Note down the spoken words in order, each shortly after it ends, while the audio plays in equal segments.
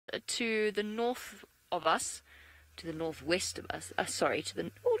to the north of us, to the northwest of us. Sorry, to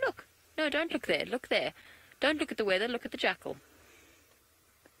the... Oh, look. No, don't look there. Look there. Don't look at the weather. Look at the jackal.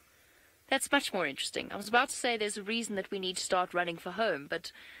 That's much more interesting. I was about to say there's a reason that we need to start running for home,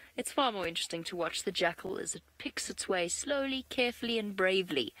 but it's far more interesting to watch the jackal as it picks its way slowly, carefully, and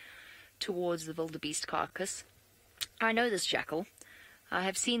bravely towards the wildebeest carcass. I know this jackal. I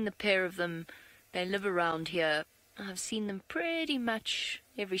have seen the pair of them. They live around here. I've seen them pretty much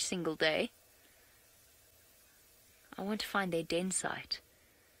every single day. I want to find their den site.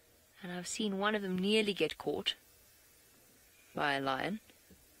 And I've seen one of them nearly get caught by a lion.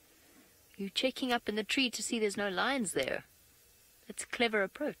 You checking up in the tree to see there's no lions there. That's a clever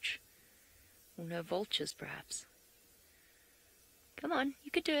approach. Or no vultures, perhaps. Come on,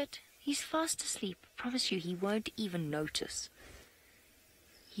 you could do it. He's fast asleep. I promise you, he won't even notice.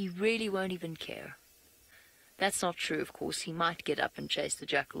 He really won't even care. That's not true, of course. He might get up and chase the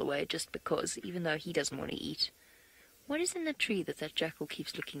jackal away just because, even though he doesn't want to eat. What is in the tree that jackal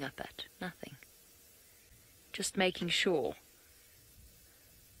keeps looking up at? Nothing. Just making sure.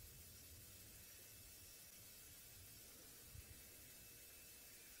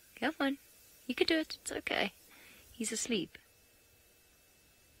 Come on. You can do it. It's okay. He's asleep.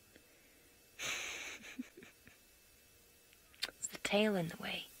 It's the tail in the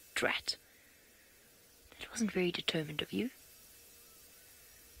way. Drat. That wasn't very determined of you.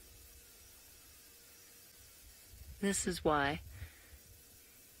 This is why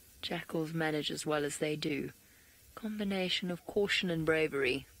jackals manage as well as they do. Combination of caution and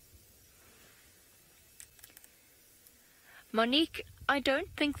bravery. Monique, I don't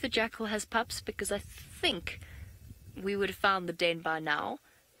think the jackal has pups because I think we would have found the den by now.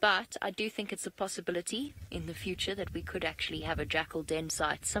 But I do think it's a possibility in the future that we could actually have a jackal den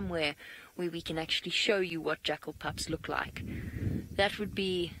site somewhere where we can actually show you what jackal pups look like. That would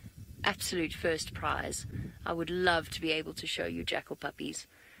be absolute first prize. I would love to be able to show you jackal puppies.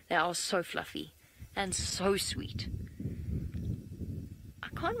 They are so fluffy and so sweet. I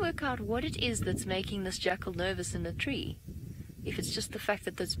can't work out what it is that's making this jackal nervous in the tree. If it's just the fact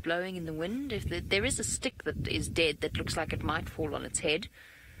that it's blowing in the wind, if there is a stick that is dead that looks like it might fall on its head.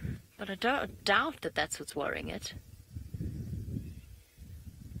 But I doubt that that's what's worrying it.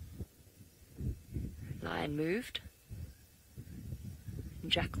 Lion moved.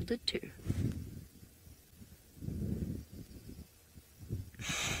 And jackal did too.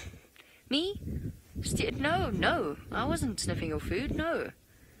 Me? No, I wasn't sniffing your food, no.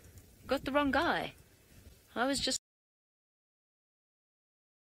 Got the wrong guy. I was just...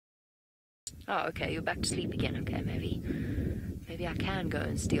 Oh, okay, you're back to sleep again. Okay, maybe I can go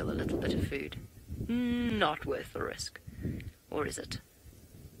and steal a little bit of food. Not worth the risk. Or is it?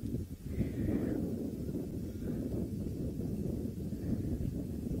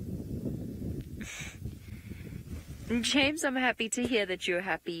 James, I'm happy to hear that you're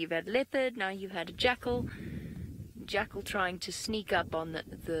happy. You've had leopard, now you've had a jackal. Jackal trying to sneak up on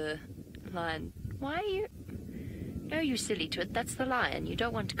the lion. Why are you... No, you silly twit, that's the lion. You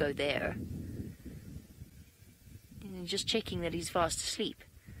don't want to go there. You're just checking that he's fast asleep.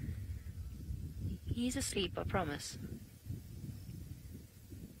 He's asleep, I promise.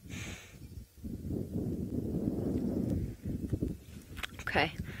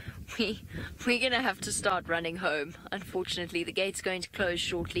 Okay. We're going to have to start running home. Unfortunately, the gate's going to close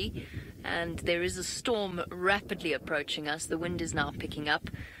shortly, and there is a storm rapidly approaching us. The wind is now picking up.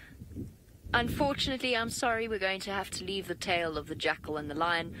 Unfortunately, I'm sorry, we're going to have to leave the tale of the jackal and the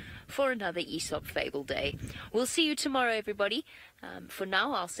lion for another Aesop Fable day. We'll see you tomorrow, everybody. For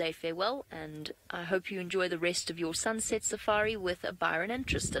now, I'll say farewell, and I hope you enjoy the rest of your sunset safari with Byron and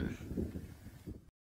Tristan.